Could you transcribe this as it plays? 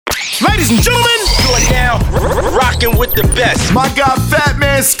Ladies and gentlemen, you are now rocking with the best. My guy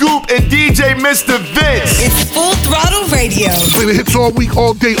Fatman, Scoop, and DJ Mr. Vince. It's Full Throttle Radio. Play the hits all week,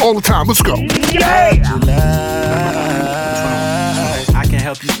 all day, all the time. Let's go. Yeah. I can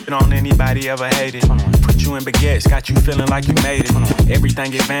help you spit on anybody ever hated. Put you in baguettes, got you feeling like you made it.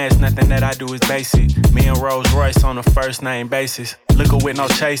 Everything advanced, nothing that I do is basic. Me and Rolls Royce on a first name basis. Liquor with no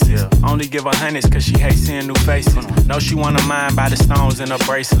chases. Only give her hundreds cause she hates seeing new faces. Know she wanna mine by the stones in her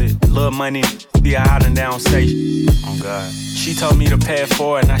bracelet. Little money, be out and down safe. Oh God. She told me to pay it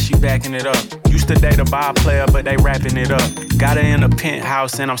forward, now she backing it up. Used to date a bar player, but they wrapping it up. Got her in a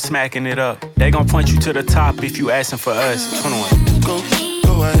penthouse and I'm smacking it up. They gon' point you to the top if you asking for us. 21.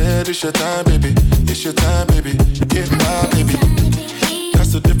 Go ahead, it's your time, baby. It's your time, baby. Get my baby.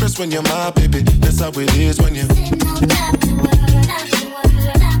 That's the difference when you're my baby. That's how it is when you.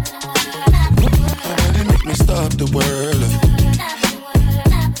 Already make me stop the world.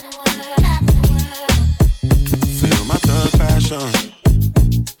 Feel my thug passion.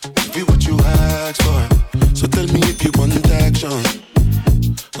 Give you what you asked for. So tell me if you want action.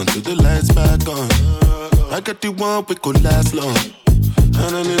 Until the lights back on. I got the one we could last long.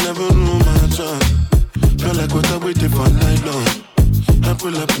 And I never knew my chance. Feel like what I waited for night long. I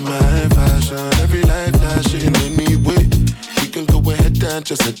pull up in my fashion. Every life flashing anyway. We can go ahead and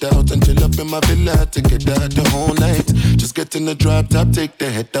just head out and chill up in my villa. Take it out the whole night. Just get in the drop top, take the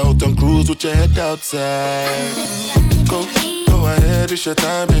head out and cruise with your head outside. Go ahead, it's your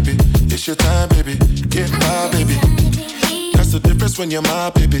time, baby. It's your time, baby. Get my baby. That's the difference when you're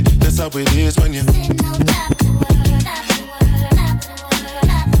my baby. That's how it is when you.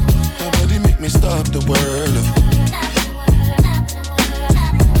 Nobody make me stop the world.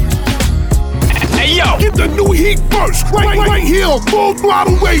 Hey yo, get the new heat first, right here on Full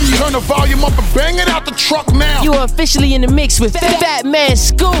Throttle Radio. Turn the volume up and bang it out the truck now. You are officially in the mix with Fatman,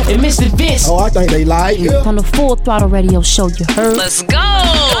 Scoop, and Mr. Vince. Oh, I think they lied. Yeah. On the Full Throttle Radio show, you heard? Let's go!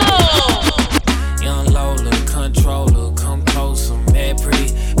 Young Lola, controller, come closer, mad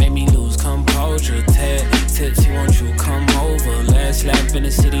pretty, make me lose composure. Tad tipsy, won't you come over? Last lap in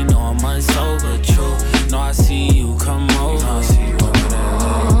the city, no I'm unsober. True, no I see you, come over. No, I see you over there.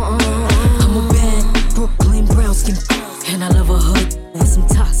 I'm a bad Brooklyn brown skin, and I love a hood with some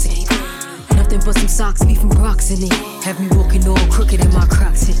toxic. Nothing but some socks, beef and Brox in it. Have me walking all crooked in my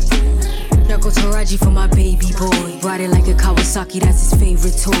Crocs. Now go Taraji for my baby boy. Ride it like a Kawasaki, that's his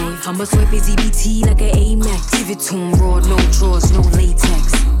favorite toy. I'ma swipe his EBT like an Amex. Give it to him raw, no drawers, no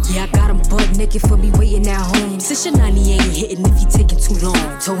latex. Yeah, I got him butt naked for me waiting at home. Since your 90 ain't hitting if he taking too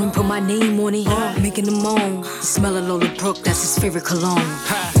long. Told him put my name on it, making him moan. The smell of Lola Brooke, that's his favorite cologne.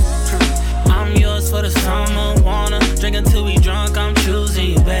 I'm yours for the summer, wanna drink until we drunk, I'm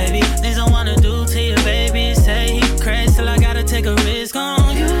choosing you, baby. Things I wanna do to you, baby. Say he crazy till I gotta take a risk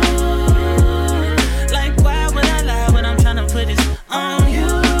on you. Like why would I lie when I'm tryna put this on you,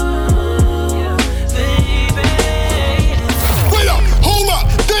 baby? Wait up, hold up,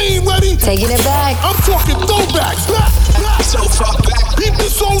 they ain't ready. Taking it back. I'm talking throwbacks. So far back. Keep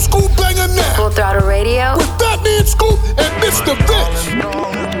this old school banger now. Full Throttle Radio. With Fatman, Scoop, and Mr. Vince.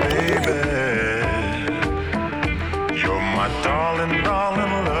 Darling,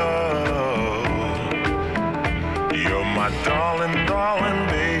 darling, love. You're my darling, darling,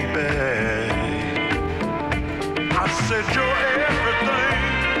 baby. I said you're everything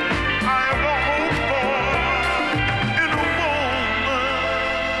I ever hoped for in a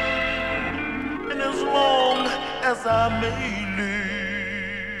woman. And as long as I may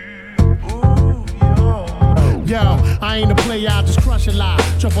live, ooh, Yo, I ain't a player, I just crush a lot.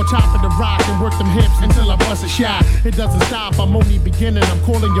 Jump on top of the rock and work them hips until I bust a shot. It doesn't stop, I'm only beginning. I'm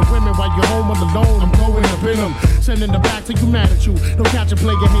calling your women while you're home all alone. I'm going up in them, sending them back to you mad at you. Don't catch a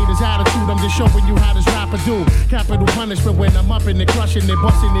player haters attitude, I'm just showing you how this rapper do. Capital punishment when I'm up in it, crushing it,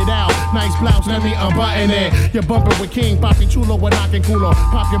 busting it out. Nice blouse, let me unbutton it. You're bumping with King, popping chulo, we're knocking culo.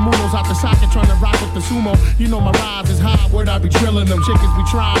 Pop your mulos out the socket, trying to rock with the sumo. You know my rise is high, word I be drilling them. Chickens be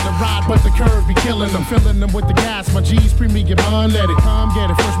trying to ride, but the curve be killing them. Filling them with the gas, my G's premium bun, let it come get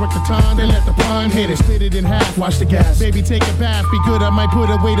it. First work the time, then let the pun hit it. Split it in half, watch the gas. Baby, take a bath, be good, I might put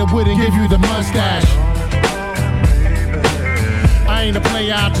away the wood and give you the mustache. I ain't a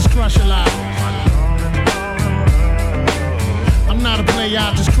player, I just crush a lot. I'm not a player,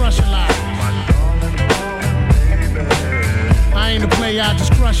 I just crush a lot. I ain't a player, I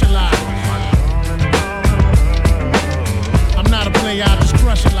just crush a lot. I'm not a player, I just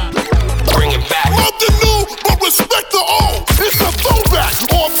crush a lot. Bring it back. Love the new, but respect the old. It's a throwback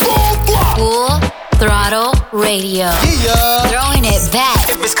on Full Throttle. Full Throttle Radio. Yeah. Throwing it back.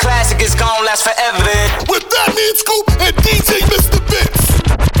 If it's classic, it's gonna last forever. With Fatman, Scoop, and DJ Mr. Vince.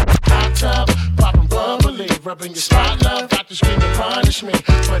 rubbing your spot, love. Got to scream and punish me,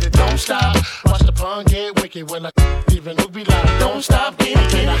 but it don't stop. Watch the pun get wicked when I even who be like, don't stop, get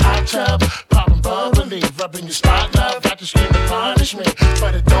it in a hot tub, popping bubbly, rubbing your spot, love. Got to scream and punish me,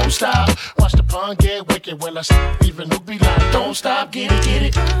 but it don't stop. Watch the pun get wicked when I even who be like, don't stop, get it, get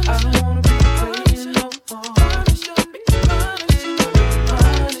it. I don't wanna be playing no more.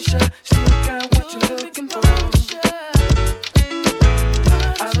 Punisher, still got what you're looking for.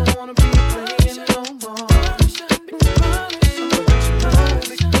 I don't wanna be playing no more.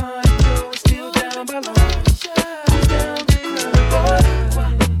 Still down by law. Down to crime.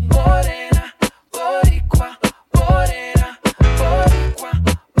 Morena, boricua, morena, boricua,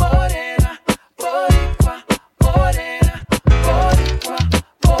 morena, boricua, morena, boricua,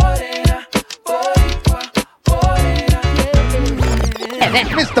 morena, boricua, morena.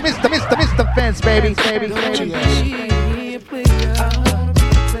 Mr. Vince, baby.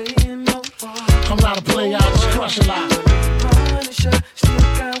 I'm not a player, I just crush a lot. Punisher, still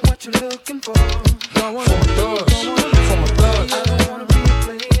got what you're looking for. From a thug. I don't wanna be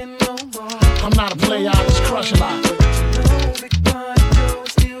playing no more. I'm not a player, I just crush a lot. Big Pun Joe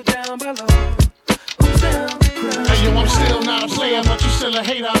is still down by law. Who's down to cry? Hey yo, I'm still not a player, but you still a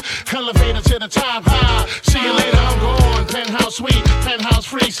hater. Elevator to the top high. See you later, I'm gone. Penthouse suite, penthouse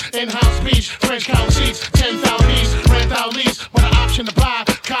freaks, in-house beach, French couch seats, 10,000 east, rent out lease, with an option to buy.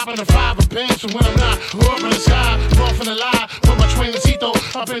 Copping the 5 of Benz, and when I'm not, up in the sky, off in the lie, with my twincito,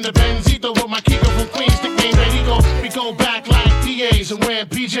 up in the Benzito, with my Kiko from Queens, nickname Benito. We go back like DAs and wearing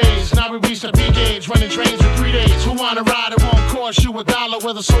PJs. Now we reach the B gauge, running trains for 3 days. Who wanna ride? It won't cost you $1.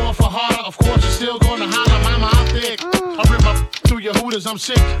 Whether sore for harder, of course you're still gonna holler. Mama, I'm thick. I rip my through your hooters, I'm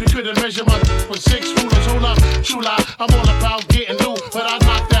sick. You couldn't measure my with 6 rulers. Hold up, chula, I'm all about getting loot, but I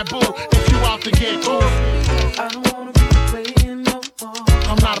knock that boo if you out to get cool. I don't wanna be playing no more.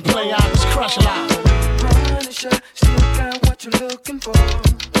 I'm not a player, I just crush a lot. Punisher, still got what you're looking for.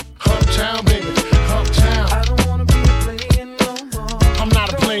 Uptown, baby, uptown. I don't wanna be playing no more. I'm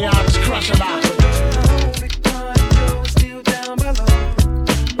not a player, I just crush a lot. Big Pun Joe is still down by law.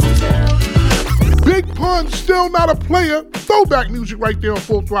 Big Pun, still not a player. Throwback music right there on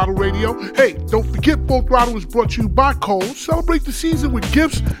Full Throttle Radio. Hey, don't forget Full Throttle is brought to you by Kohl's. Celebrate the season with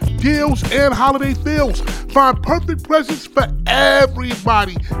gifts, deals, and holiday feels. Find perfect presents for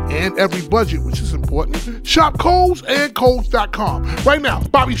everybody and every budget, which is important. Shop Kohl's and Kohl's.com. Right now,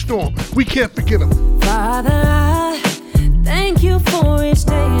 Bobby Storm, we can't forget him. Father, I thank you for each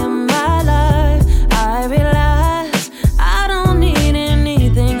day in my life. I realize I don't need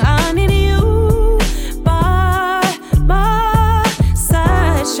anything, I need you by my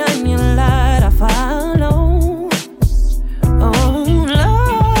side. Shine your light, I follow. Oh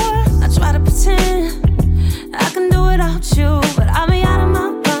Lord, I try to pretend I can do without you, but I be out of my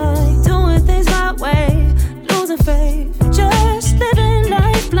mind, doing things my way, losing faith, just living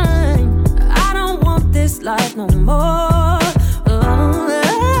life blind. I don't want this life no more.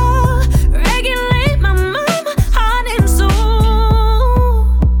 Regulate my mind, my heart and soul.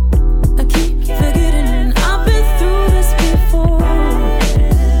 I keep forgetting I've been through this before.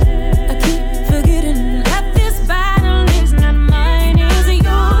 I keep forgetting that this battle is not mine, it's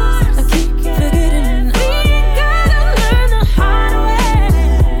yours. I keep forgetting we ain't gotta learn the hard way.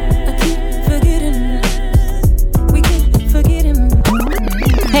 I keep forgetting we keep forgetting.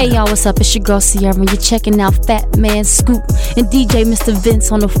 Hey y'all, what's up? It's your girl Sierra, and you're checking out Fatman, Scoop, and DJ Mr.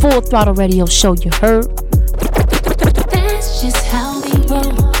 Vince on the Full Throttle Radio Show. You heard? That's just how we roll.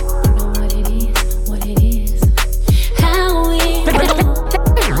 You know what it is, what it is. How we roll.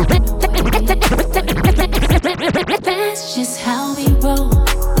 That's just how we roll.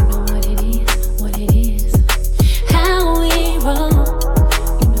 You know what it is, what it is. How we roll.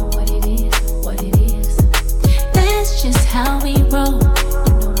 You know what it is, what it is. That's just how we roll. You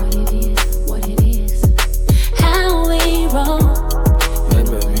know what it is, what it is. How we roll. You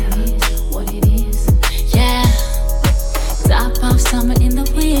know what it is, what it is. Yeah. Top off summer in the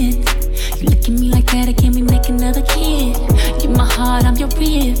wind. You look at me like that again, we make another kid. You're my heart, I'm your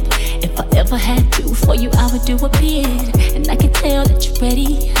rib. If I ever had to for you, I would do a bid. And I can tell that you're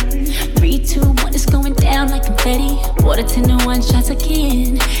ready. 3, 2, 1, it's going down like confetti. Water 10 to 1 shots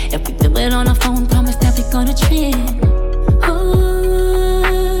again. If we do it on our phone, promise that we're gonna trend. Ooh,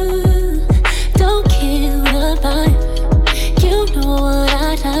 don't kill the vibe. You know what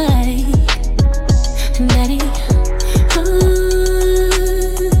I like, Daddy.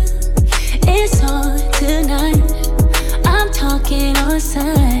 Ooh, it's on tonight. I'm talking on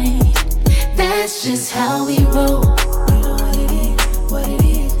side. That's just how we roll. You know what it is, what it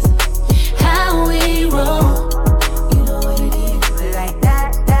is. How we roll. You know what it is. Like that.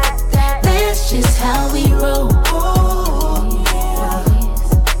 That's just how we roll.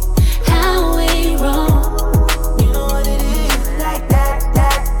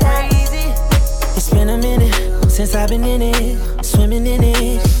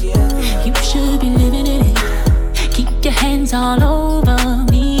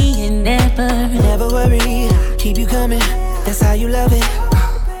 coming, that's how you love it.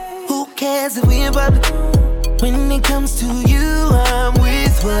 Who cares if we in public? When it comes to you, I'm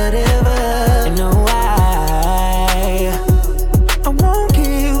with whatever. You know why? I won't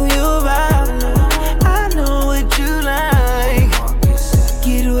give you up. I know what you like.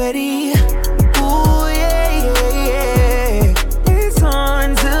 Get ready. Ooh, yeah, yeah, yeah. It's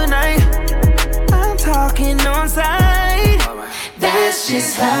on tonight. I'm talking on site. That's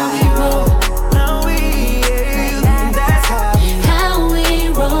just how we roll.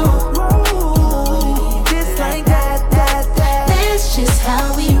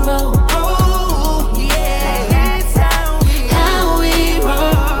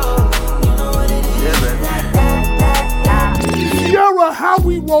 How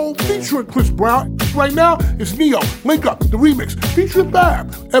We Roll featuring Chris Brown. Right now, it's Neo, Link Up, the remix, featuring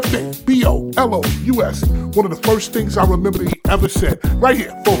Bab, F-A, B-O-L-O-U-S. One of the first things I remember that he ever said. Right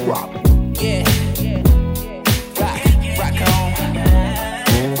here, Full Throttle. Yeah.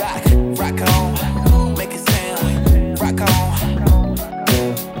 Rock on. Make it sound. Rock on.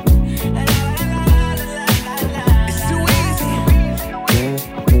 It's too easy.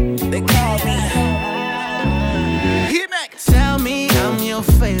 They call me. Tell me I'm your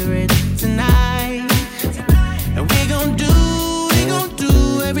favorite tonight. And we gon' do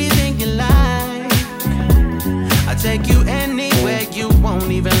everything you like. I'll take you anywhere you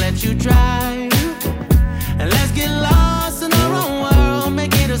won't even let you drive. And let's get lost in our own world,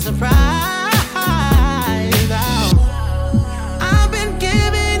 make it a surprise. I've been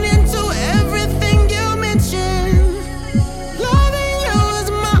giving into everything you mentioned. Loving you is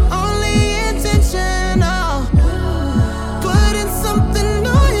my only intention. Oh, putting something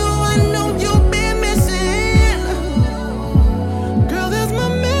on you I know you've been missing. Girl, that's my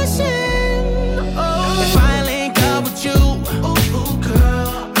mission. Oh, if I link up with you, ooh,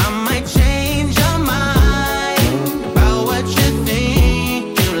 girl, I might change your mind about what you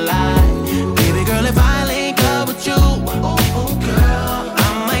think you like. Baby girl, if I link up with you, ooh, girl, I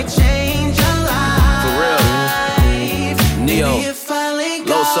might change your life. For real. Neo. Baby, if I link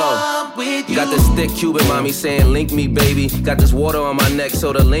Loso. up with you. Got this thick Cuban mommy saying link me baby. Got this water on my neck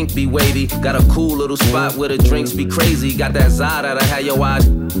so the link be wavy. Got a cool little spot where the drinks be crazy. Got that Zod that'll have your eyes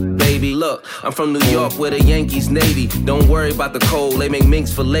baby. Look, I'm from New York where the Yankees Navy. Don't worry about the cold, they make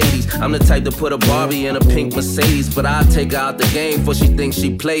minks for ladies. I'm the type to put a Barbie in a pink Mercedes, but I'll take her out the game before she thinks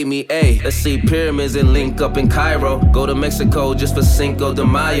she played me. Ayy, let's see pyramids and link up in Cairo. Go to Mexico just for Cinco de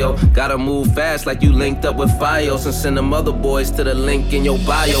Mayo. Gotta move fast like you linked up with Fios and send them other boys to the link in your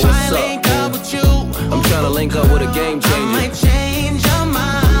bio. What's up? With you, I'm trying to link up with a game changer. I might change your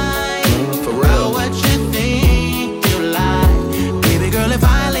mind. For real. What you think you like. Baby girl, if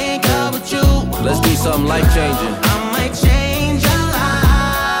I link up with you, let's do something life-changing. I might change your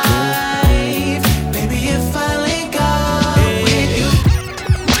life. Baby, if I link up with you.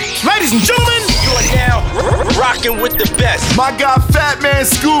 Ladies and gentlemen, you are now rocking with the best. My guy Fatman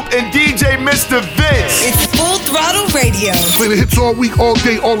Scoop and DJ Mr. Vince. It's Full Throttle Radio. Play the hits all week, all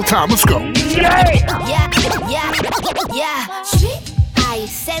day, all the time. Let's go. Yeah. I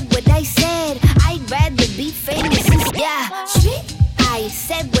said what I said. I'd rather be famous. Yeah. I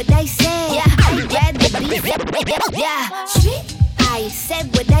said what I said. Yeah. I'd rather be. Yeah. I said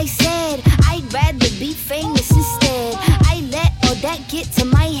what I said. I'd rather be famous instead. I let all that get to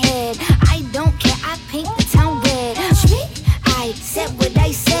my head. I don't care. I paint the town red. I said what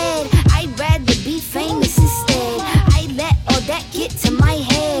I said. I'd rather be famous instead. I let all that get to my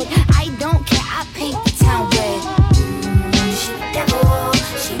head. I don't care. I paint the town red. She devil,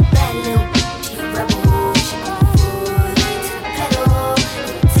 she bad little, she rebel, she go forward to the pedal.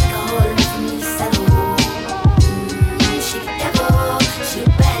 Take a hold of me, settle. She devil, she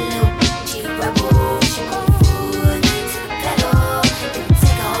bad little, she rebel, she go forward to the pedal.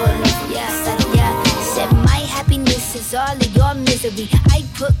 Take a hold of me, settle. Yeah, said my happiness is all of your misery. I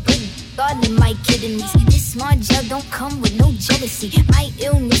put good all in my kidneys. This small gel don't come with no jealousy. My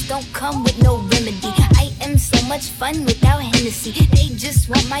illness don't come with no remedy. I am so much fun without Hennessy. They just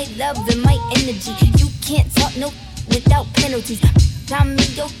want my love and my energy. You can't talk no without penalties. I'm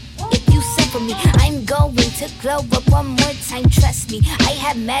yo if you suffer me. I'm going to glow up one more time, trust me. I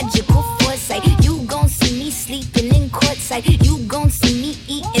have magical foresight. You gon' see me sleeping in courtside. You gon' see me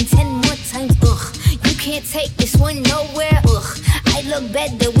eating 10 more times. Ugh, you can't take this one nowhere. Ugh, I look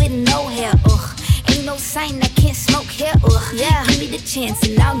better with no hair. Ugh, ain't no sign I can't smoke here. Ugh, yeah, give me the chance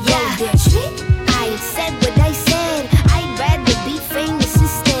and I'll go there. I said what I said. I'd rather be famous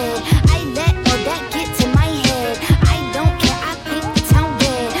instead. I let all that get to my head. I don't care. I paint the town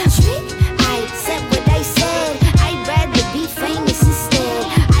red. I said what I said. I'd rather be famous instead.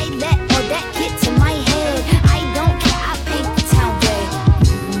 I let all that get to my head. I don't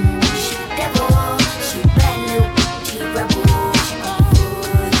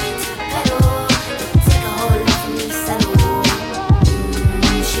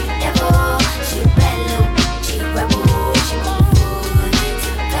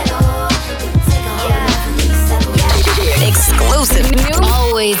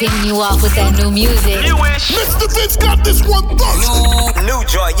always hitting you off with that new music. Mr. Vince got this one first. New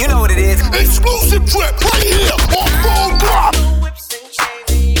joint, you know what it is. Exclusive trip right here on Full Throttle.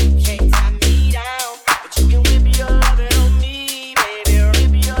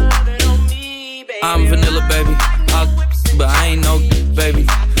 I'm vanilla, baby. But I ain't no baby.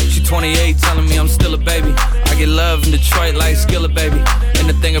 She 28, telling me I'm still a baby. I get love in Detroit like Skillet, baby. And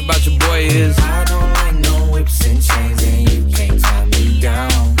the thing about your boy is I don't like no whips and chains, and you can't tie me down.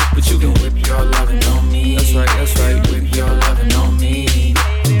 But you can whip your lovin' on me. That's right. Whip your lovin' on me.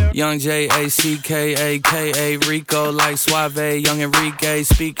 Young J-A-C-K-A-K-A Rico like Suave, young Enrique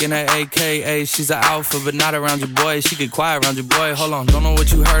speaking at AKA. She's an alpha but not around your boy. She get quiet around your boy. Hold on, don't know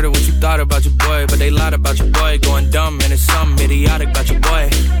what you heard or what you thought about your boy, but they lied about your boy. Going dumb and it's something idiotic about your boy.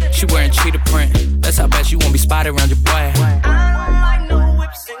 She wearing cheetah print, that's how bad she won't be spotted around your boy. I don't like no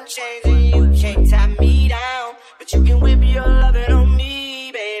whips and chains, and you can't tie me down. But you can whip your lovin' on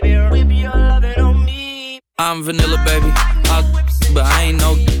me, baby. Whip your lovin' on me. I'm vanilla, baby. But I ain't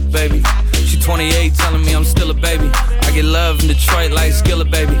no baby. She 28, telling me I'm still a baby. I get love in Detroit like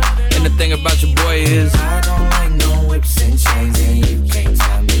Skillet, baby. And the thing about your boy is I don't like no whips and chains, and you can't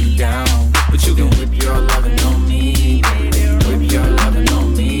tie me down. But you can whip your lovin' on me, baby. Whip your lovin'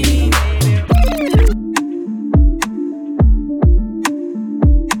 on me.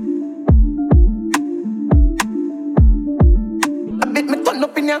 I bet me turn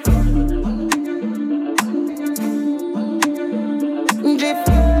up in ya. Drift.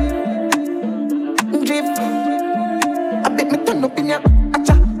 I bet me turn up in ya.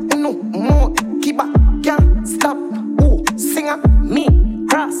 Acha, no more. Kiba, can't stop. Ooh, singer, me,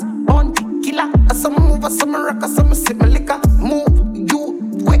 cross, bounty, killer. Some move, some rock, some sip my liquor. Move, you,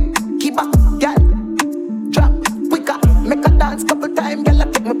 quick, kiba, girl. Drop, quicker, make a dance couple times, girl. I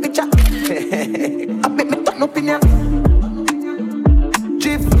take my picture. I bet me turn up in ya.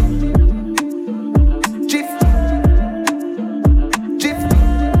 Drift.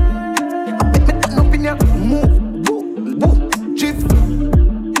 Move, boo, boo, jiff.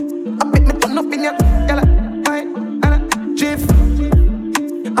 I bet me turn up in ya, yalla, fine, jiff.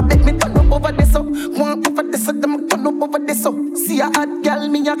 I bet me turn up over this, so one over this, so them turn up over this, so see a hot girl,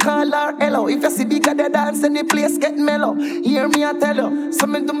 me a call her hello. If you see bigger the dance, and the place get mellow. Hear me I tell you, so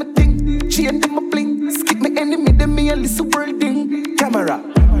me do my thing, chain do my bling, skip me enemy, them me a little world thing. Camera,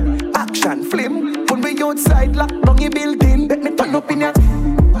 action, flame, when we outside, lock down your building. Bet me turn up in ya.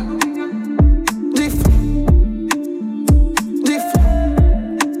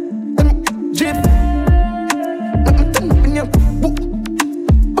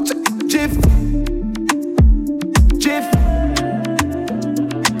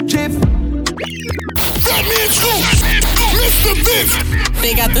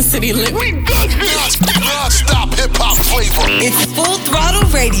 They got the city lit. We good here. Non-stop hip-hop flavor. It's Full Throttle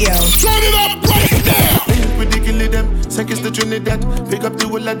Radio. Turn it up right now. Ridiculous them, second to Trinidad. Pick up the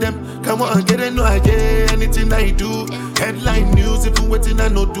whole of them. Come on, get it, no idea. Anything I do. Headline news, if you waiting, I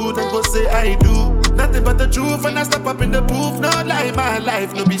no do. Then go say I do. Nothing but the truth, and I step up in the booth. No lie, my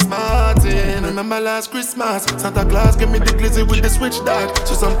life, no be smartin'. Remember last Christmas, Santa Claus gave me the glizzy with the switch dog.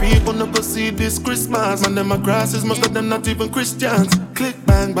 So some people no go see this Christmas. Man, them my grasses, most of them not even Christians. Click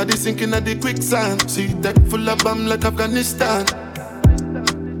bang, body sinking at the quicksand. See that full of bomb like Afghanistan.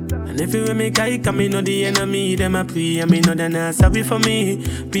 And if you make I come, me know the enemy, them a pray, and me know they not sorry for me.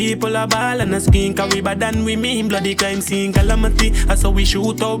 People are ball and a skin, cause we bad than we mean. Bloody crime scene, calamity. That's how we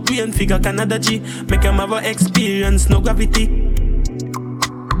shoot out brain figure Canada G. Make them have a experience, no gravity.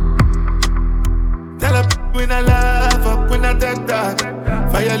 Tell up when I laugh up, when I dead dog.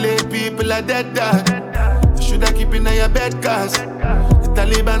 Violate people are dead dog. Should I keep in your bed, cause the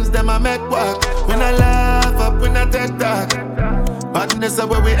Taliban's them a make walk. When I laugh up, when I dead dog. Badness is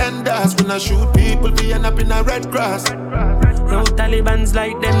where we end us. When I shoot people, we end up in a red cross. No Taliban's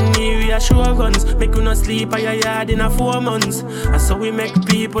like them near sure guns. Make you not sleep at your yard in a 4 months. And so we make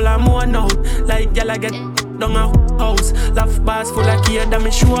people a mourn out. Like y'all get down a house. Laugh bars full of care that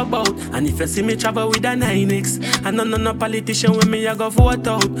me sure about. And if you see me travel with a 9X, and no politician with me I go vote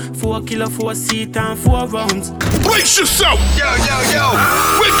out. 4 kilo, 4 seat and 4 rounds. Brace yourself! Yo,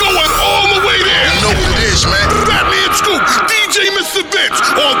 we're going all the way there! You know what it is, man. Fatman Scoop, DJ Mr. Vince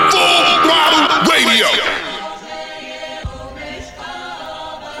on Full Throttle Radio.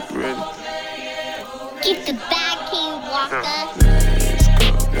 Keep the bag, King Walker.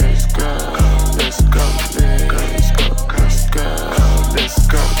 Let's go, let's go, let's go, let's go, let's go, let's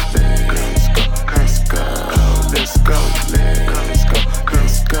go, let's go,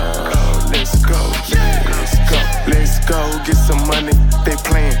 let's go, let's go, let's go, let's go, get some money. They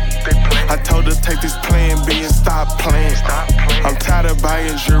playing. I told her take this plan, B, and stop playing. I'm tired of buying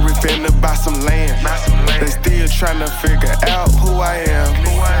luxury, finna buy some land. They still tryna figure out who I am,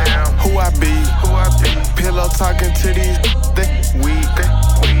 who I be. Pillow talking to these, they weak.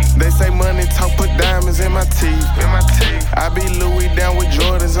 They say money talk, put diamonds in my teeth. I be Louis down with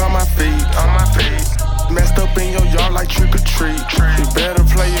Jordans on my feet. Messed up in your yard like trick or treat. You better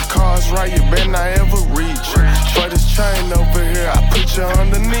play your cards right, you better not ever reach. For this chain over here, I put you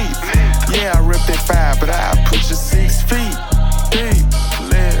underneath. Yeah, I ripped it 5, but I put you 6 feet deep.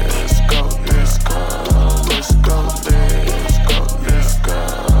 Let's go, let's go, let's go, let's go, let's go,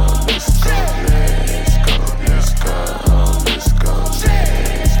 let's go, let's go, let's go, let's go,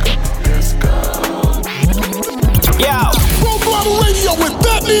 let's go, let's go. Yo! Full Throttle Radio with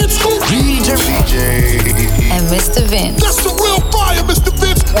Fatman, Scoop, DJ and Mr. Vince. That's the real fire, Mr.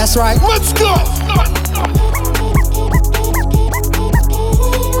 Vince. That's right. Let's go.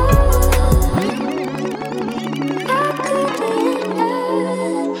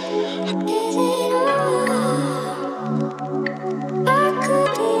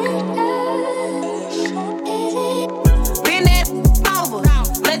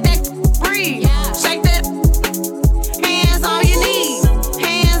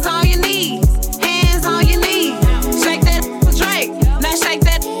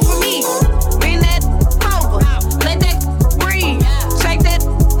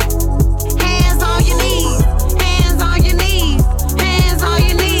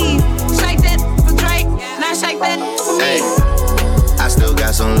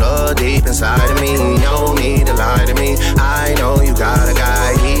 Inside of me, you don't need to lie to me. I know you got a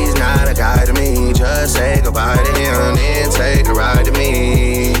guy, he's not a guy to me. Just say goodbye to him, then take a ride to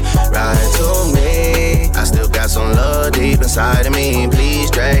me. Ride to me. I still got some love deep inside of me.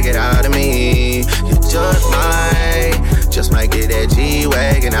 Please drag it out of me. You just might get that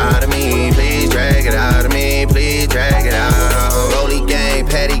G-Wagon out of me. Please drag it out of me, please drag it out. Rolly gang,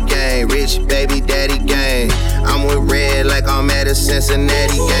 patty gang, rich baby daddy gang. I'm with Red like I'm at a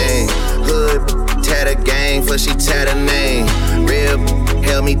Cincinnati gang. Hood tatter gang, for she tatter name. Real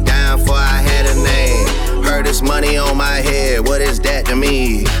held me down for I had a name. Heard this money on my head, what is that to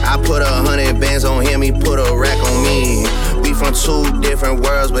me? I put 100 bands on him, he put a rack on me. We from 2 different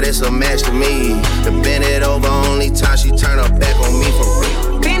worlds, but it's a match to me. To bend it over, only time she turn her back on me for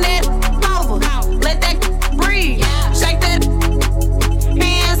real. Bend it over, let that breathe. Shake that,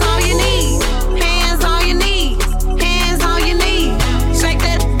 hands on your knees, hands on your knees, hands on your knees. Shake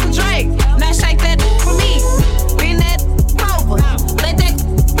that for Drake, now shake that for me. Bend that over, let that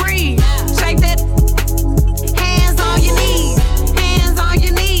breathe. Shake that, hands on your knees, hands on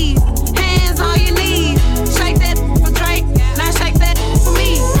your knees, hands on your knees. Shake that for Drake, now shake that for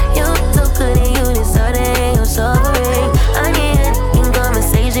me. You too good and you deserve your suffering. I get in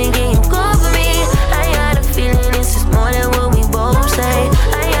conversation, can you go for me? I got a feeling this is more than what we both say.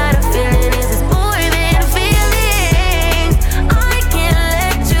 I got a feeling this is more than a feeling. I can't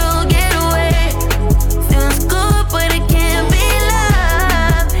let you get away. Feels good, but it can't be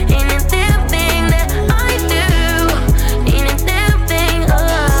love. Ain't a damn thing that I do. Ain't a damn thing,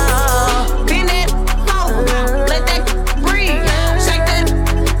 oh. Bend that over, let that breathe. Shake that,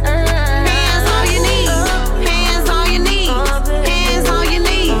 hands on your knees, hands on your knees, hands on your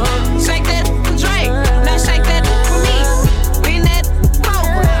knees. Shake that for Drake, now shake that for me. Bend that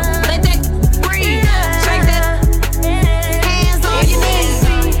over, let that breathe. Shake that, hands on your knees,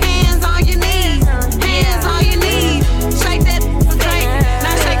 hands on your knees, hands on your knees. Shake that for Drake,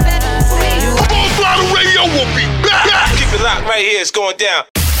 now shake that for me. Full Throttle Radio will be back. Keep it locked right here, it's going down.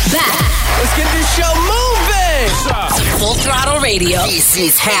 Let's get this show moving. Full Throttle Radio. This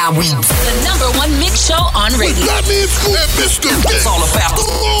is how we do. The #1 mix show on radio. That means Scoop and Mr. It's all about the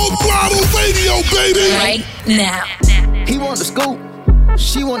Full Throttle Radio, baby. Right now. He want the scoop,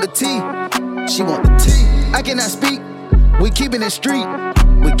 she want the tea. She want the tea. I cannot speak. We keeping it street.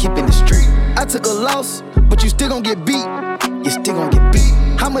 We keeping it street. I took a loss, but you still gon' get beat. You still gon' get beat.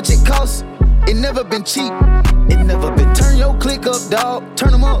 How much it costs? It never been cheap. It never been. Turn your click up, dog.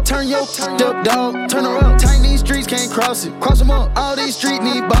 Turn them up. Turn your up, dog. Turn her up. Tiny streets can't cross it. Cross them up. All these streets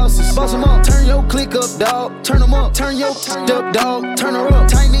need bosses. Boss them up. Turn your click up, dog. Turn them up. Turn your up, dog. Turn her up.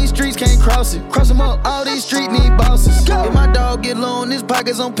 Tiny streets can't cross it. Cross them up. All these streets need bosses. If my dog get low in his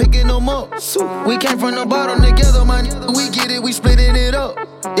pockets, I'm picking them up. We came from the bottom together, my nigga. We get it, we splitting it up.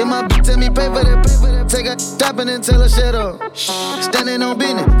 If my bitch tell me pay for that, take a stopping and tell her shut up. Standing on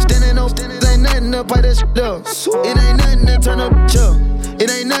business, standing on ain't nothing to pipe that shit up. It ain't nothing to turn up, it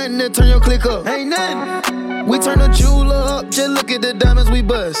ain't nothing to turn your click up. Ain't nothing. We turn the jeweler up, just look at the diamonds we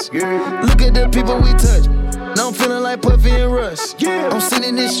bust. Look at the people we touch. Now I'm feeling like Puffy and Russ. I'm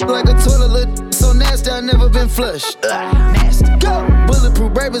sending this shit like a toilet, so nasty I never been flushed. Nasty. Go.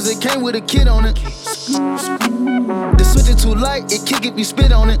 Bulletproof bravers, it came with a kid on it. The switch is too light, it kick if you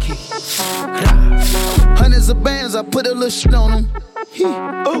spit on it. Hundreds of bands, I put a little shit on them.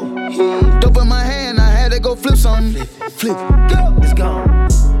 Dope in my hand, I had to go flip something. Flip, go, it's gone.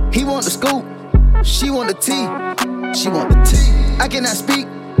 He want the scoop, she want the tea. She want the tea. I cannot speak,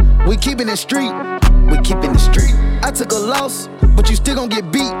 we keepin' it street. We keepin' the street. I took a loss, but you still gon'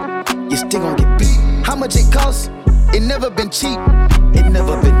 get beat. You still gon' get beat. How much it costs? It never been cheap. It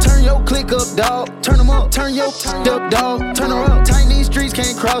never been. Turn your click up, dog. Turn them up. Turn your up, dog. Turn her up. Tight these streets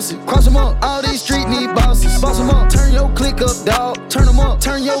can't cross it. Cross them up. All these streets need bosses. Boss them up. Turn your click up, dog. Turn them up.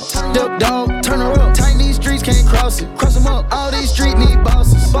 Turn your up, dog. Turn her up. Tight these streets can't cross it. Cross them up. All these streets need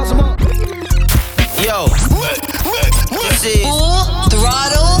bosses. Boss them up. Yo, this is Full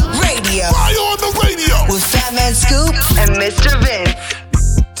Throttle Radio. Fire on the radio with Fatman Scoop and Mr. Vince.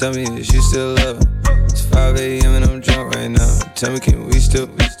 Tell me, is you still loving? It's 5 a.m. and I'm drunk right now. Tell me, can we still?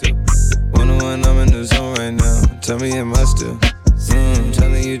 101, I'm in the zone right now. Tell me, am I still? I'm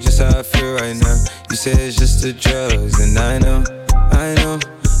telling you just how I feel right now. You say it's just the drugs, and I know.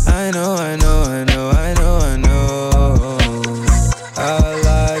 I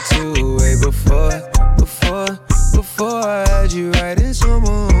lied to you way before I had you right in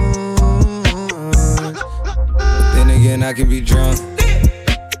someone. But then again, I can be drunk.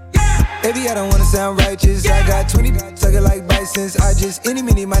 Baby, I don't wanna sound righteous. I got 20 suckin' like Bisons. I just any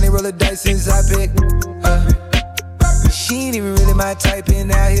money roll a dice since I pick. She ain't even really my type,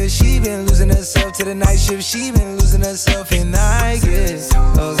 and out here she been losing herself to the night shift. She been losing herself, and I get it.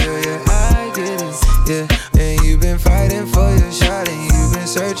 Oh girl, yeah, I get it. Yeah, and you been fighting for your shot, and you been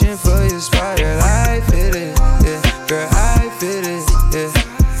searching for your spot. Girl, I feel it. Yeah, girl, I feel it. Yeah.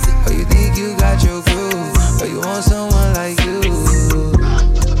 Oh, you think you got your groove, or you want someone like you?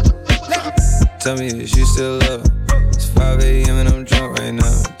 Tell me, is you still love? It's 5 a.m. and I'm drunk right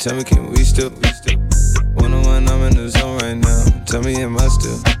now. Tell me, can we still? 101, I'm in the zone right now. Tell me, am I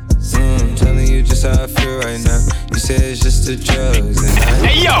still? I'm telling you just how I feel right now. You say it's just the drugs, and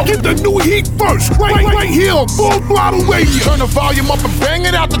Hey yo, get the new heat first, right here on Full Throttle Radio. Turn the volume up and bang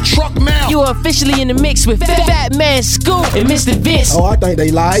it out the truck now. You are officially in the mix with Fatman Scoop and Mr. Vince. Oh, I think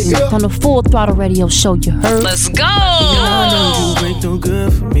they like me. On the Full Throttle Radio show, you heard. Let's go. I know you ain't no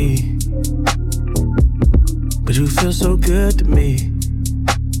good for me, but you feel so good to me.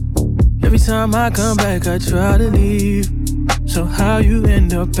 Every time I come back, I try to leave. So how you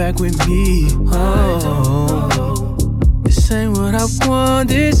end up back with me? Oh, this ain't what I want,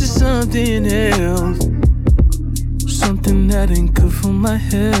 this is something else. Something that ain't good for my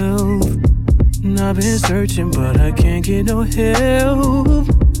health. And I've been searching, but I can't get no help.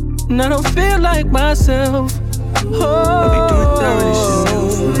 And I don't feel like myself. Oh, I be doing that really shouldn't do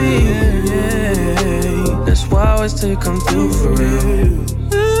for me. That's why I always say come through for real.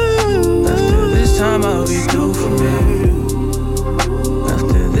 After this time I'll be through for real.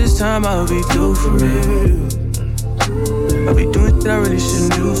 After this time I'll be through for real. I'll be doing that I really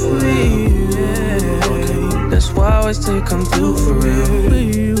shouldn't do for real. Okay. That's why I always say come through for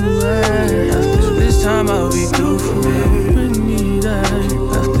real. After this time I'll be through for real.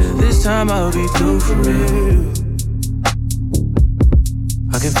 After this time I'll be through for real.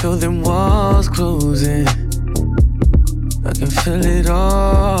 I can feel them walls closing. I can feel it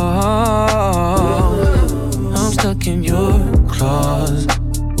all. I'm stuck in your claws.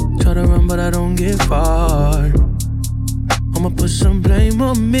 Try to run but I don't get far. I'ma put some blame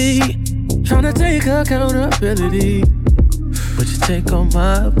on me, tryna take accountability, but you take all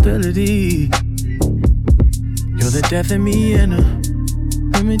my ability. You're the death in me and a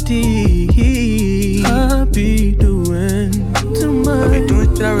remedy. I be doing too much. I be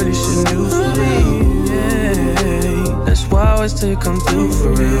doing that I really shouldn't do for me. Yeah. That's why I always say come through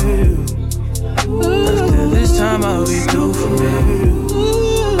for real. After this time I'll be through for real.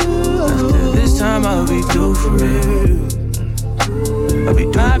 After this time I'll be through for real. I'll be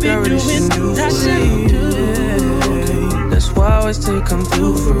doing that I really shouldn't do for real. Yeah. That's why I always say come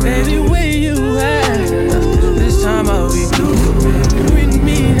through for real. Baby, where you at? After this time I'll be through for real. Bring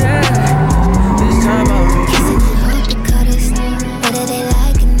me that. This time I'll be through for real. Whether they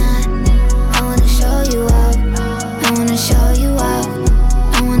like or not, I wanna show you out. I wanna show you out.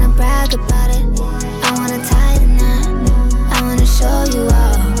 I wanna brag about it. I wanna tie the knot. I wanna show you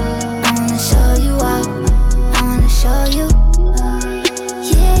out. I wanna show you out. I wanna show you.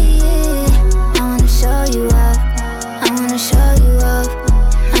 Yeah, yeah. I wanna show you out. I wanna show you out.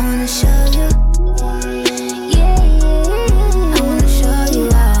 I wanna show you. Yeah, yeah. I wanna show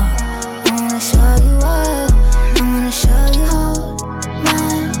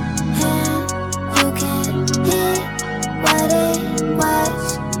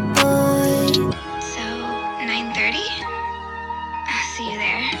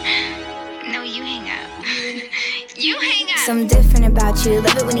Something different about you.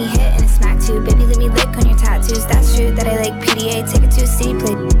 Love it when you hit and it smack too. Baby, let me lick on your tattoos. That's true that I like PDA. Take it to a city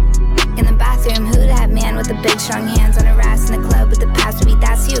play. In the bathroom, who that man with the big strong hands on her ass in the club with the past? Maybe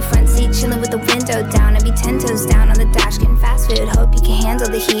that's you. Front seat chilling with the window down. I'd be 10 toes down on the dash getting fast food. Hope you can handle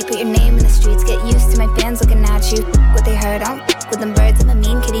the heat. Put your name in the streets. Get used to my fans looking at you. What they heard, I don't with them birds. I'm a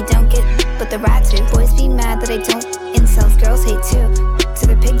mean kitty, don't get but the rats do. Boys be mad that I don't. Incels, girls hate too. To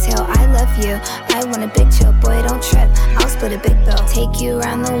the pigtail, I love you. I want a big chill, boy, don't trip. I'll split a big bill. Take you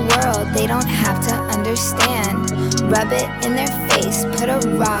around the world, they don't have to understand. Rub it in their face, put a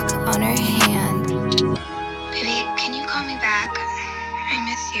rock on her hand. Baby, can you call me back? I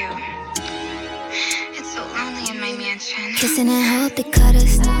miss you. It's so lonely in my mansion. Kissing and hope they cut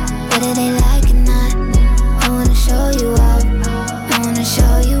us, whether they like it or not. I wanna show you off, I wanna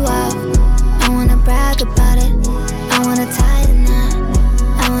show you off. I wanna brag about it, I wanna tie the knot.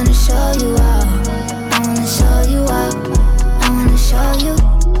 I wanna show you off, I wanna show you off. I wanna show you,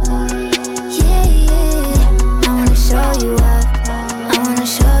 yeah, yeah. I wanna show you off, I wanna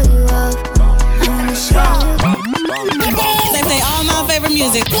show you off. I wanna show you. They play all my favorite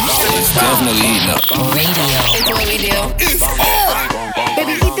music. It's definitely eating up. Radio. It's what we do. It's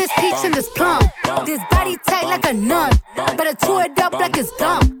baby, eat this peach and this plum. This body tight like a nun. Better chew it up like it's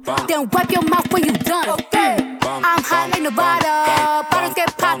gum. Then wipe your mouth when you done. I'm hot like Nevada. Bottles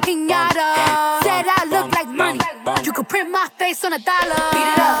get popped, piñata. Said I look like money. You could print my face on $1. Beat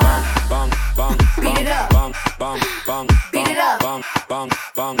it up. Beat it up. Beat it up.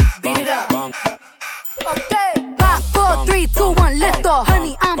 Beat it up. Okay. 5, 4, 3, 2, 1, lift off.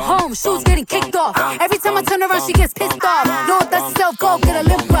 Honey, I'm home. Shoes getting kicked off. Every time I turn around, she gets pissed off. Lord, that's yourself, go get a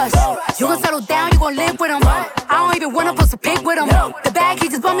lip brush. You gon' settle down, you gon' live with him. I don't even wanna post a pic with him. The bag he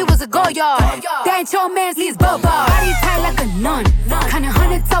just bought me was a go yard. That ain't your man's, he's Bobo. Body tight like a nun. Kinda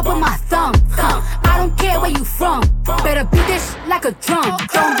hunted up with my thumb. I don't care where you from. Better beat this shit like a drum.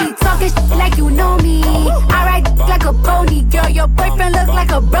 Don't be talking shit like you know me. I ride like a pony. Girl, your boyfriend look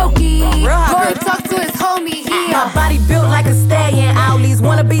like a brokey. Boy, talk to his homie here. My body built like a stallion. All these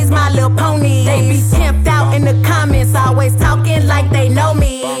wannabes, my little pony. They be pimped out in the comments, always talking like they know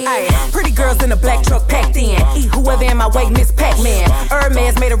me. Ay, pretty girls in a black truck packed in. Eat whoever in my way, Miss Pac-Man.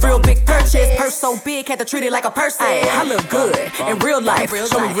 Hermes made a real big purchase. Purse so big, had to treat it like a person. I look good in real life.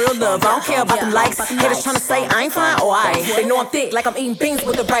 Show me real love. I don't care about the likes. Haters tryna say I ain't fine or I. They know I'm thick, like I'm eating beans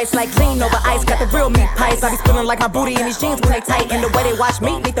with the rice, like lean over ice. Got the real meat pies. I be feeling like my booty in these jeans when they tight. And the way they watch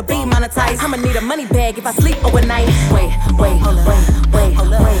me need to be monetized. I'ma need a money bag if I sleep overnight. Wait.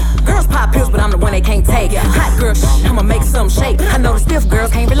 Girls pop pills, but I'm the one they can't take. Hot girl, I'ma make some shake. I know the stiff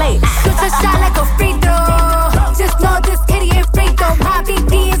girls can't relate. Shoot your shot like a free throw. Just know this kitty ain't free throw. My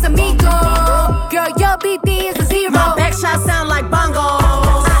BD is amigo. Girl, your BD is a 0. My back shots sound like bongos.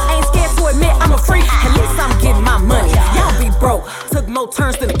 I ain't scared to admit I'm a freak. At least I'm getting my money. Y'all be broke. Took more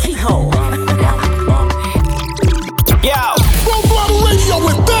turns than a keyhole. Yo. Full Throttle Radio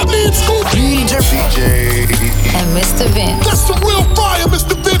with Fatman, Scoop, DJ and Mr. Vince. That's some real fire,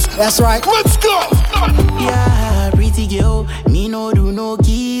 Mr. Vince. That's right. Let's go. Yeah, pretty girl, me no do no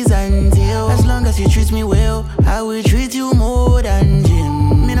keys and tail. As long as you treat me well, I will treat you more than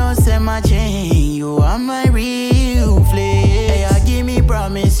gym. Me no send my chain, you are my real flex. Yeah, give me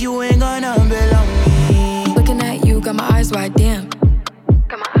promise you ain't gonna belong me. Looking at you, got my eyes wide, damn.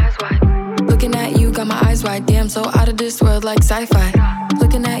 Looking at you, got my eyes wide, damn. So out of this world like sci-fi.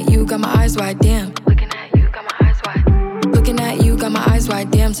 Looking at you, got my eyes wide, damn. Looking at you, got my eyes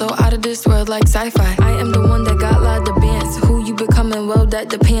wide, damn. So out of this world like sci-fi. I am the one that got lot of bands. Who you becoming? Well, that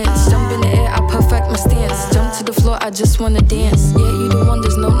depends. Jump in the air, I perfect my stance. Jump to the floor, I just wanna dance. Yeah, you the one,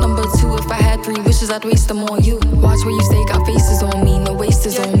 there's no number 2. If I had 3 wishes, I'd waste them on you. Watch where you stay, got faces on me. No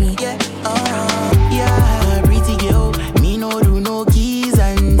wasters on me. Yeah, pretty girl, me no do no keys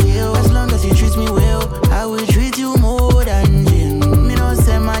and tail. As long as you treat me well, I will treat you more than gym. Me no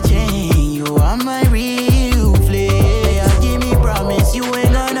send my chain, you are my real flex. Yeah, give me promise you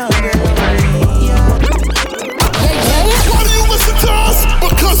ain't gonna get me. Yeah. Why do you listen to us?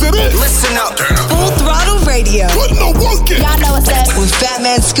 Because it is. Listen up. Full Throttle Radio. Put no work in. Y'all know what's up. With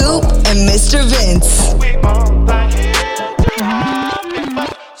Fatman Scoop and Mr. Vince.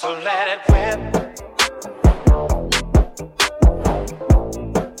 So let it rip.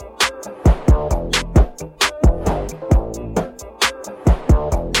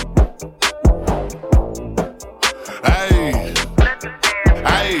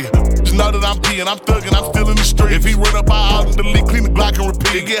 Hey, just know that I'm peeing, I'm thugging, I'm still in the street. If he run up, I out in the league, clean the Glock and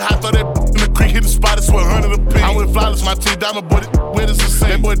repeat. It get hot, throw that in the creek, hit the spot, it's 100 a piece. I went flawless, my teeth diamond, boy, wet as the same.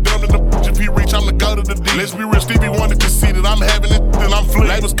 That boy dumb in the if he reach, I'ma go to the D. Let's be real, Stevie Wonder conceited, I'm having it, then I'm I'm flipped.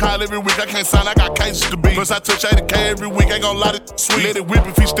 Labels call every week, I can't sign, I got cases to beat. Plus I touch 80K every week, ain't gon' lie to sweet. Let it whip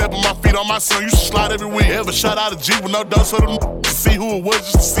if he step on my feet on my son, you should slide every week. Ever shot out a G with no dose of them to see who it was,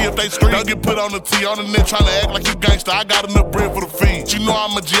 just to see if they street. Don't get put on the T on the net tryna act like you gangster. I got enough bread for the feed. You know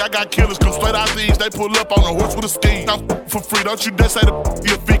I'm a G, I got killers come straight out the east. They pull up on a horse with a ski. I'm for free, don't you dare say the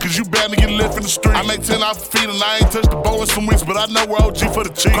your feet, cause you bound to get left in the street. I make 10 off the feet and I ain't touched the bow in some weeks, but I know we're OG for the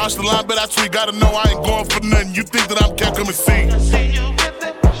cheap. Cross the line, but I tweet, gotta know I ain't going for nothing. You think that I'm Cap, come and see. See you with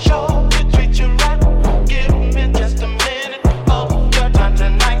it, show you treat you right. Give me just a minute of your time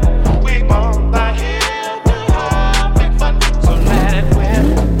tonight. We both are here to have big fun, so let it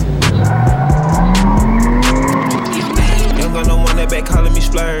win. Young gun, no one that back calling me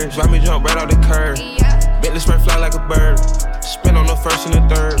splurge. Ride me jump right off the curb. Bentley spread fly like a bird. Spin on the first and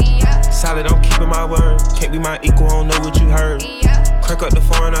the third. Solid, I'm keeping my word. Can't be my equal, I don't know what you heard. Crack up the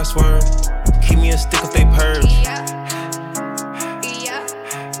foreign, I swear. Keep me a stick if they purge.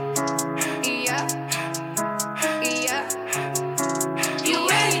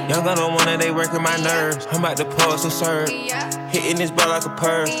 Young gun on one that they working my nerves. I'm about to pause and serve. Hitting this ball like a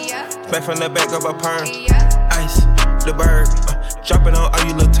perm. Back from the back of a perm. Ice, the bird. Dropping on all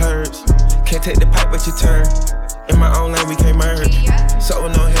you little turds. Can't take the pipe but you turn. In my own lane we can't merge. So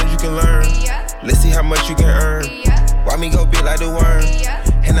with no hands you can learn. Let's see how much you can earn. Why me go big like the worm?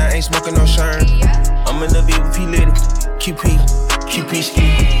 And I ain't smoking no shern. I'm in the VP Liddy. QP ski.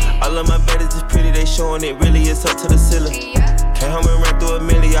 All of my betters is pretty, they showing it really, it's up to the ceiling. Came home and ran through a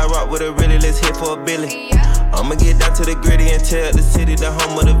milli, I rock with a really, let's hit for a billy. I'ma get down to the gritty and tell the city the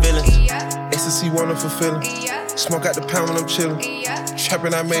home of the villains. Ecstasy wonderful feeling. Smoke out the pound when I'm chillin'.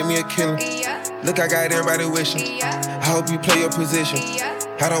 Trappin', I made me a killer. Look, I got everybody wishing. I hope you play your position.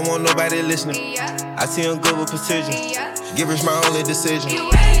 I don't want nobody listening. I see them good with precision. Give us my only decision.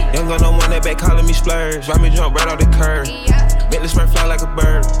 Young gun, no one that back calling me splurge. Ride me jump right off the curb. Bentley spread fly like a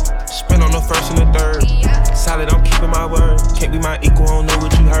bird. Spin on the first and the third. Solid, I'm keeping my word. Can't be my equal, I don't know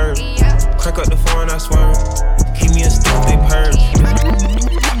what you heard. Crack up the foreign, I swear. Keep me a stick, they purge.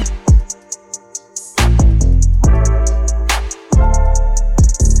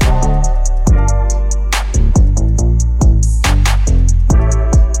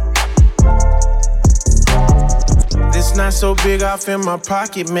 Not so big off in my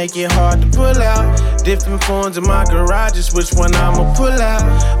pocket, make it hard to pull out. Different phones in my garages, which one I'ma pull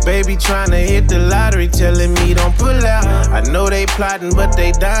out? Baby tryna hit the lottery, telling me don't pull out. I know they plotting, but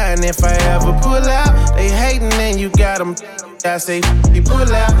they dying if I ever pull out. They hating and you got them, I say you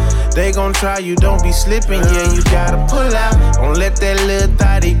pull out. They gon' try you, don't be slipping, yeah, you gotta pull out. Don't let that little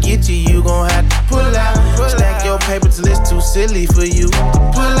thotty get you, you gon' have to pull out. Stack your paper till it's too silly for you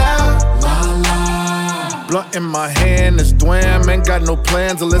to pull out. Blunt in my hand, it's Dwam. Ain't got no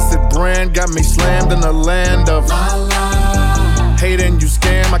plans, illicit brand. Got me slammed in the land of hate and you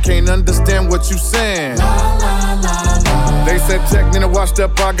scam. I can't understand what you saying. They said tech, Nina washed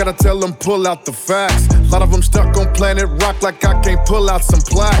up, I gotta tell them pull out the facts. A lot of them stuck on Planet Rock like I can't pull out some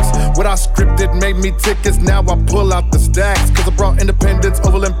plaques. What I scripted made me tickets, now I pull out the stacks. Cause I brought independence,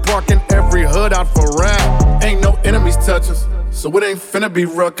 Overland Park, and every hood out for rap. Ain't no enemies touch us, so it ain't finna be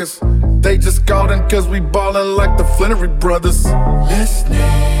ruckus. They just called in cause we ballin' like the Flannery brothers.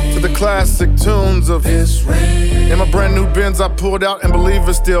 Listening to the classic tunes of His Rain. In my brand new Benz I pulled out and believe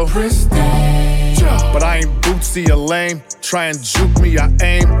it's still pristine. But I ain't Bootsy or lame. Try and juke me, I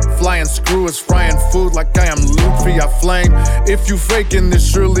aim. Flying screws, frying food like I am Luffy, I flame. If you faking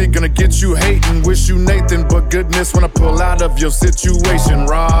this, surely gonna get you hating. Wish you Nathan, but goodness when I pull out of your situation,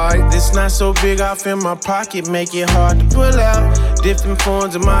 right? This not so big off in my pocket, make it hard to pull out. Different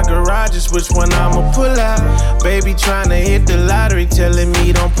phones in my garages, which one I'ma pull out? Baby tryna hit the lottery, telling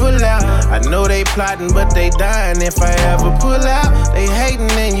me don't pull out. I know they plotting, but they dying if I ever pull out. They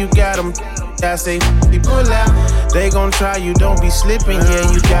hating and you got them, I say you pull out. They gon' try you, don't be slipping,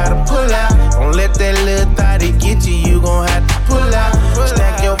 yeah, you gotta pull out. Don't let that little thotty get you, you gon' have to pull out.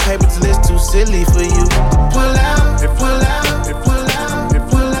 Stack your paper till it's too silly for you to pull out. Pull out, pull out,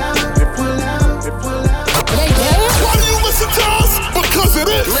 pull out, pull out, pull out. Why do you listen to us? Because it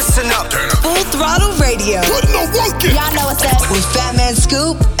is. Listen up. Full Throttle Radio. Put no work in. Y'all know what's up. With Fatman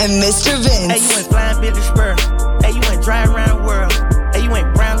Scoop and Mr. Vince. Hey, you ain't flying Billy Spur. Hey, you ain't driving around the world. Hey, you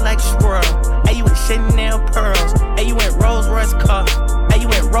ain't brown like a squirrel. Hey, you ain't Chanel pearls. Hey, you ain't Rolls Royce car. Hey, you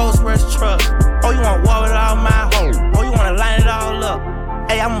ain't Rolls Royce truck. Oh, you wanna walk with all my hoes. Oh, you wanna line it all up.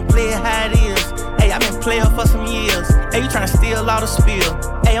 Hey, I'ma play it how it is. Hey, I been playing for some years. Hey, you tryna steal all the spill.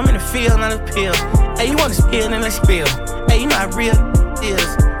 Hey, I'm in the field, not a pill. Hey, you want to spill, then let's spill. Hey, you know how real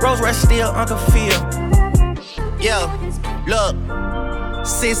is. Rolls Royce still Uncle Phil. Yo, look.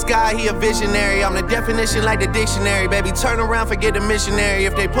 Six guy, he a visionary. I'm the definition like the dictionary. Baby, turn around, forget the missionary.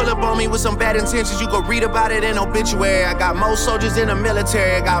 If they pull up on me with some bad intentions, you go read about it in obituary. I got most soldiers in the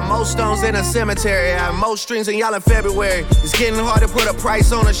military. I got most stones in a cemetery. I have most strings in y'all in February. It's getting hard to put a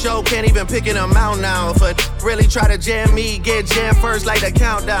price on a show. Can't even pick an amount now. If a really try to jam me, get jammed first like the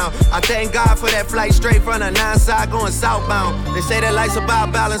countdown. I thank God for that flight straight from the 9 side going southbound. They say that life's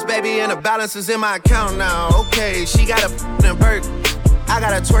about balance, baby, and the balance is in my account now. Okay, she got a f***ing Burt. I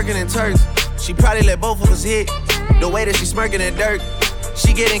got her twerking in Turks. She probably let both of us hit. The way that she smirking in dirt.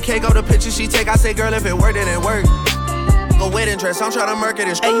 She getting cake on the picture she take. I say, girl, if it worked, then it worked. Go wedding dress, I'm tryna murk it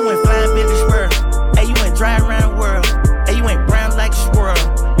and Hey, you went flying business world. Hey, you went dry around the world. Hey, you went brown like a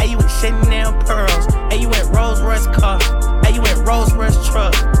squirrel. Hey, you went Chanel pearls. Hey, you went Rolls Royce car. Hey, you went Rolls Royce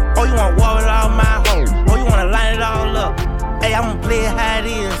truck. Oh, you want war with all my hoes. Oh, you wanna line it all up. Hey, I wanna play it how it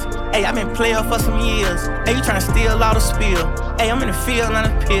is. Hey, I been player for some years. Hey, you tryna steal all the spill. Hey, I'm in the field, not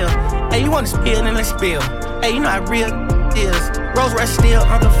a pill. Hey, you want to spill, then let's spill. Hey, you know how real is. Rolls Royce still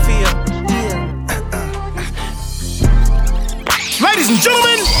on the field. Ladies and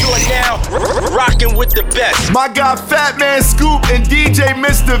gentlemen, you are now rocking with the best. My guy Fatman Scoop and DJ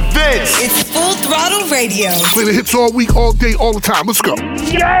Mr. Vince. It's Full Throttle Radio. Play the hits all week, all day, all the time. Let's go.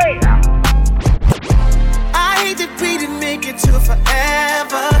 Yeah! I hate that we didn't make it to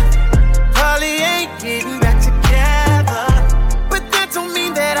forever. Probably ain't getting back together. But that don't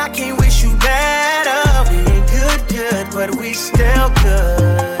mean that I can't wish you better. We ain't good, but we still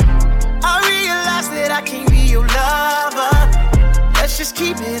good. I realize that I can't be your lover. Let's just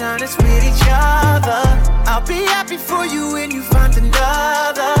keep it honest with each other. I'll be happy for you when you find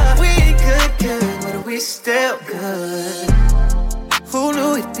another. We ain't good, but we still good. Who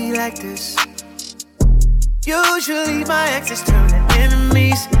knew it'd be like this? Usually my exes turn to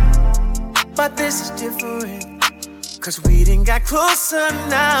enemies, but this is different. Cause we done got closer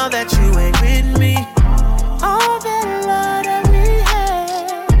now that you ain't with me. All that love that we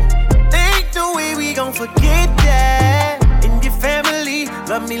had, ain't no way we gon' forget that. And your family,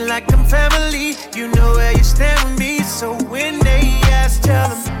 love me like I'm family. You know where you stand with me. So when they ask, tell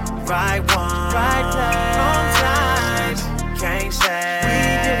them right one, right place, wrong times. Can't say we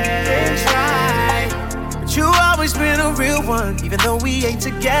didn't try, but you always been a real one. Even though we ain't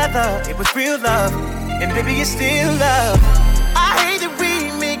together, it was real love. And baby, it's still love. I hate that we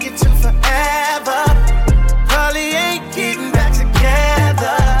didn't make it to forever. Probably ain't getting back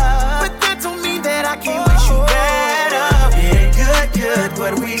together. But that don't mean that I can't wish you better. We ain't good,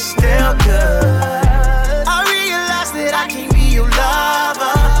 but we still good. I realize that I can't be your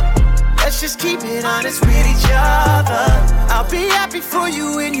lover. Let's just keep it honest with each other. I'll be happy for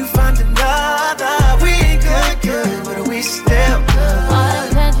you when you find another. We ain't good, but we still good. All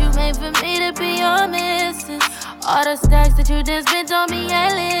the plans you made for me to be your missus. All the stacks that you just spent on me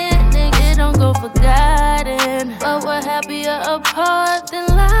ain't lit. Nigga, don't go forgotten. But we're happier apart than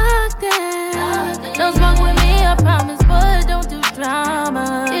locked in. Don't smoke with me, I promise, but don't do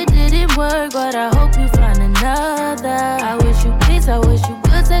drama. It didn't work, but I hope you find another. I wish you peace, I wish you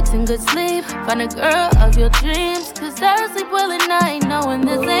good sex and good sleep. Find a girl of your dreams, cause I sleep well at night knowing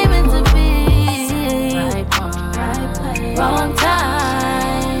this ain't meant to be. Right one, right place, wrong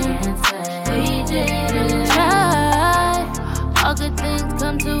time. We didn't try. All good things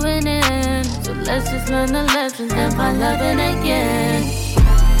come to an end, so let's just learn the lessons and find loving again.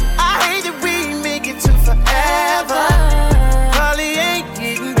 I hate that we didn't make it to forever. Probably ain't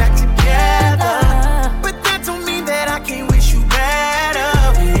getting back together. But that don't mean that I can't wish you better.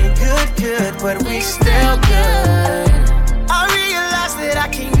 We ain't good, but we still good. I realize that I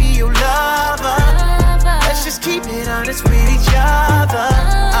can't be your lover. Let's just keep it honest with each other.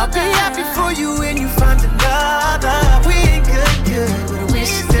 I'll be happy for you when you find another. We ain't good, but we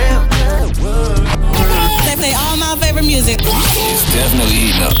still good. They play all my favorite music. It's definitely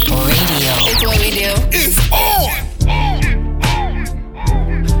eating up. Radio. It's what we do. It's on.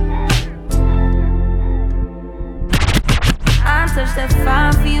 I'm such that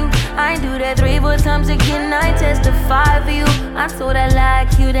fine for you. I ain't do that 3-4 times again. I testify for you. I'm so that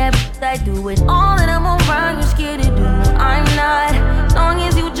like you, that I do it all that I'm around. You scared to do. I'm not. Long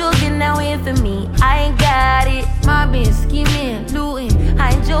as you joking now in for me, I ain't got it. My been scheming, looting,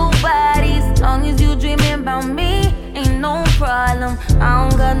 hide your bodies. Long as you dreaming about me, ain't no problem. I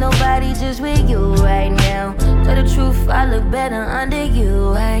don't got nobody just with you right now. Tell the truth, I look better under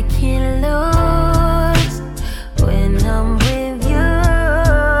you. I can't lose when I'm with you.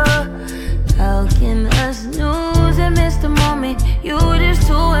 How can us lose and miss the moment? You just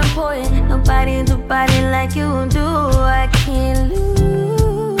too important. Nobody do body like you do. I can't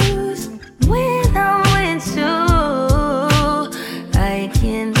lose when I'm with you. I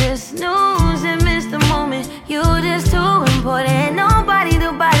can just snooze and miss the moment. You just too important. Nobody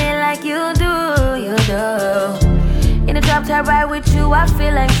do body like you do, you do. In a drop top ride with you, I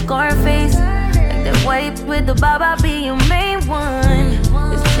feel like Scarface. Like the white with the bob, I'll be your main one.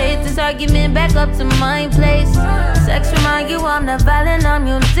 Let's take this argument back up to my place. Sex remind you I'm not violent, I'm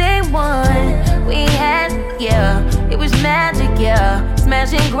your day one. We had, yeah, it was magic, yeah.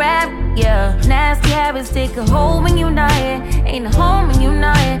 Smash and grab, yeah. Nasty habits take a hold when you're not here. Ain't a home when you're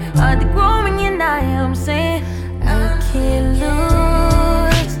not here. Hard to grow when you're not here. I'm saying I can't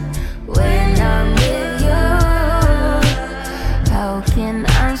lose when I'm with you. How can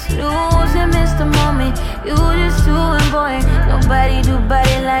I snooze and miss the moment? You just too important. Nobody do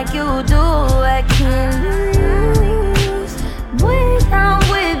body like you do. I can't lose when I'm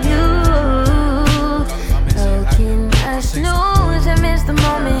with you. How can I snooze and miss the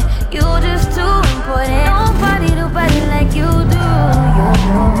moment? You just too important. Nobody do body like you do.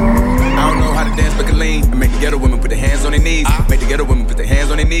 I don't know how to dance but can lean and make the ghetto women put their hands on their knees. Make the ghetto women put their hands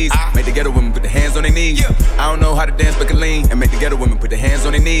on their knees. Make the ghetto women put their hands on their knees. I don't know how to dance but can lean and make the ghetto women put their hands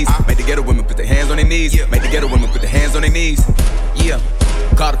on their knees. Make the ghetto women put their hands on their knees. Make the ghetto women put their hands on their knees. Yeah,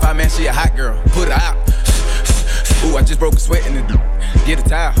 call the Fatman, she a hot girl. Put her out. Ooh, I just broke a sweat in the get a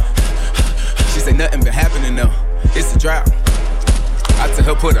towel. She say nothing been happening though. It's a drought. I tell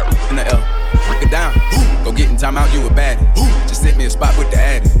her put her in the L. Break it down. Go get in time out, you a baddie. Just hit me a spot with the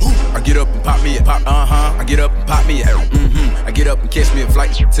addy. I get up and pop me a pop, I get up and pop me a I get up and catch me a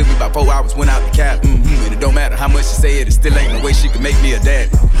flight. Took me about 4 hours, went out the cab. And it don't matter how much she say it still ain't no way she can make me a daddy.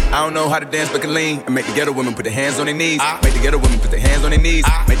 I don't know how to dance but can lean and make the ghetto women put their hands on their knees. Make the ghetto women put their hands on their knees.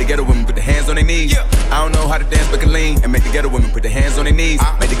 Make the ghetto women put their hands on their knees. I don't know how to dance but can lean and make the ghetto women put their hands on their knees.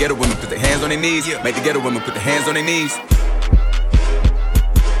 Make the ghetto women put their hands on their knees. Make the ghetto women put their hands on their knees.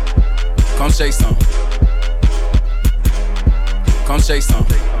 Come shake some. Come shake some.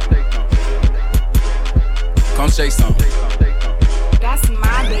 Come shake some. That's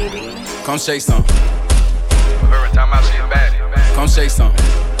my baby. Come shake some. Her and time out she a baddie. Come shake some.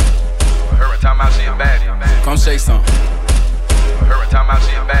 Her and time out she a baddie. Come shake some. Her and time out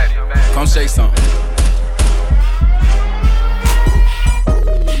she a baddie. Come shake some.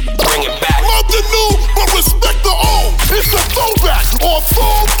 Bring it back. Love the new, but respect the old. It's a throwback on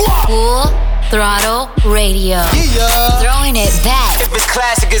Full Throttle. Full Throttle Radio. Yeah. Throwing it back. If it's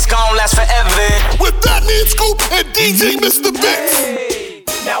classic, it's gon' last forever. With Fatman Scoop and DJ Mr. Vince.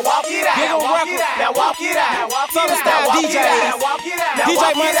 Now walk it out. Now walk it out. Now walk it out. Southern style DJ.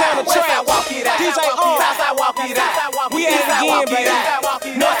 DJ Montana on the track. DJ on. We at it again, baby.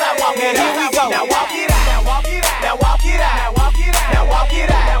 Northside walk it out. Here we go. Now walk it out. Now walk it out. Now walk it out. Now walk it out. Now walk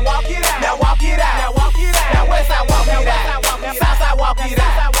it out. Now walk it out. Now walk it out. Now walk it out. Now westside walk it out. Southside walk it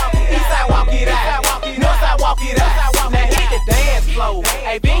out. Eastside walk it out. Northside walk it out. Now hit the dance floor.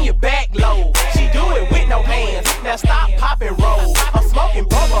 Hey, bend your back low. She do it with no hands. Now stop, pop and roll. I'm smoking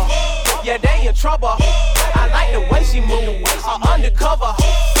bubble. Yeah, they in trouble. I like the way she move. Undercover.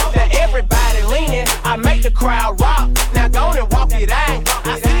 Now everybody leaning. I make the crowd rock. Now go and walk it out.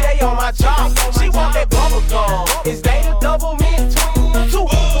 I see they on my job. She want that bubble gum. Is they the double mint? Two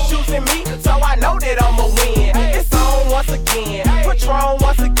shooting me, so I know that I'ma win. It's on once again. Patron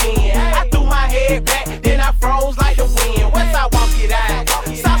once again. I threw my head back, then I froze like the wind. Westside walk it out.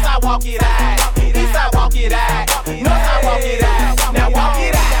 Southside walk it out. Eastside walk it out. Northside walk it out. Now walk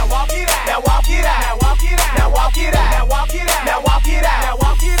it out. Now walk it out. Now walk it out. Now walk it out. Now walk it out. Now walk it out. Now walk it out. Now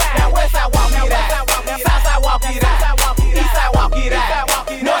walk it out. Now westside walk it out. Southside walk it out. Eastside walk it out.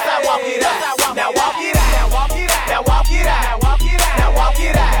 Northside walk it out. Now walk it out. Now walk it out. Now walk it out. Now walk it out. Now walk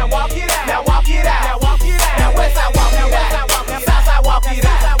it out. Now walk it out. Now walk it out. Now walk it out. Now westside walk it out. Southside walk it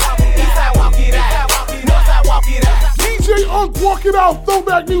out. Eastside walk it out. Northside walk it out. DJ Unk, walk it out.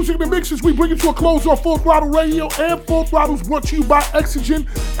 Throwback music in the mixes. We bring it to a close on Full Throttle Radio, and Full Throttle's brought to you by Exogen.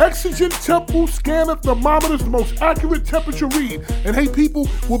 Exogen Temple Scanner Thermometer is the most accurate temperature read. And hey, people,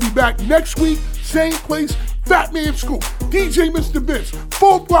 we'll be back next week, same place. Fatman Scoop, DJ Mr. Vince,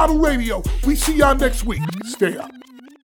 Full Throttle Radio. We see y'all next week. Stay up.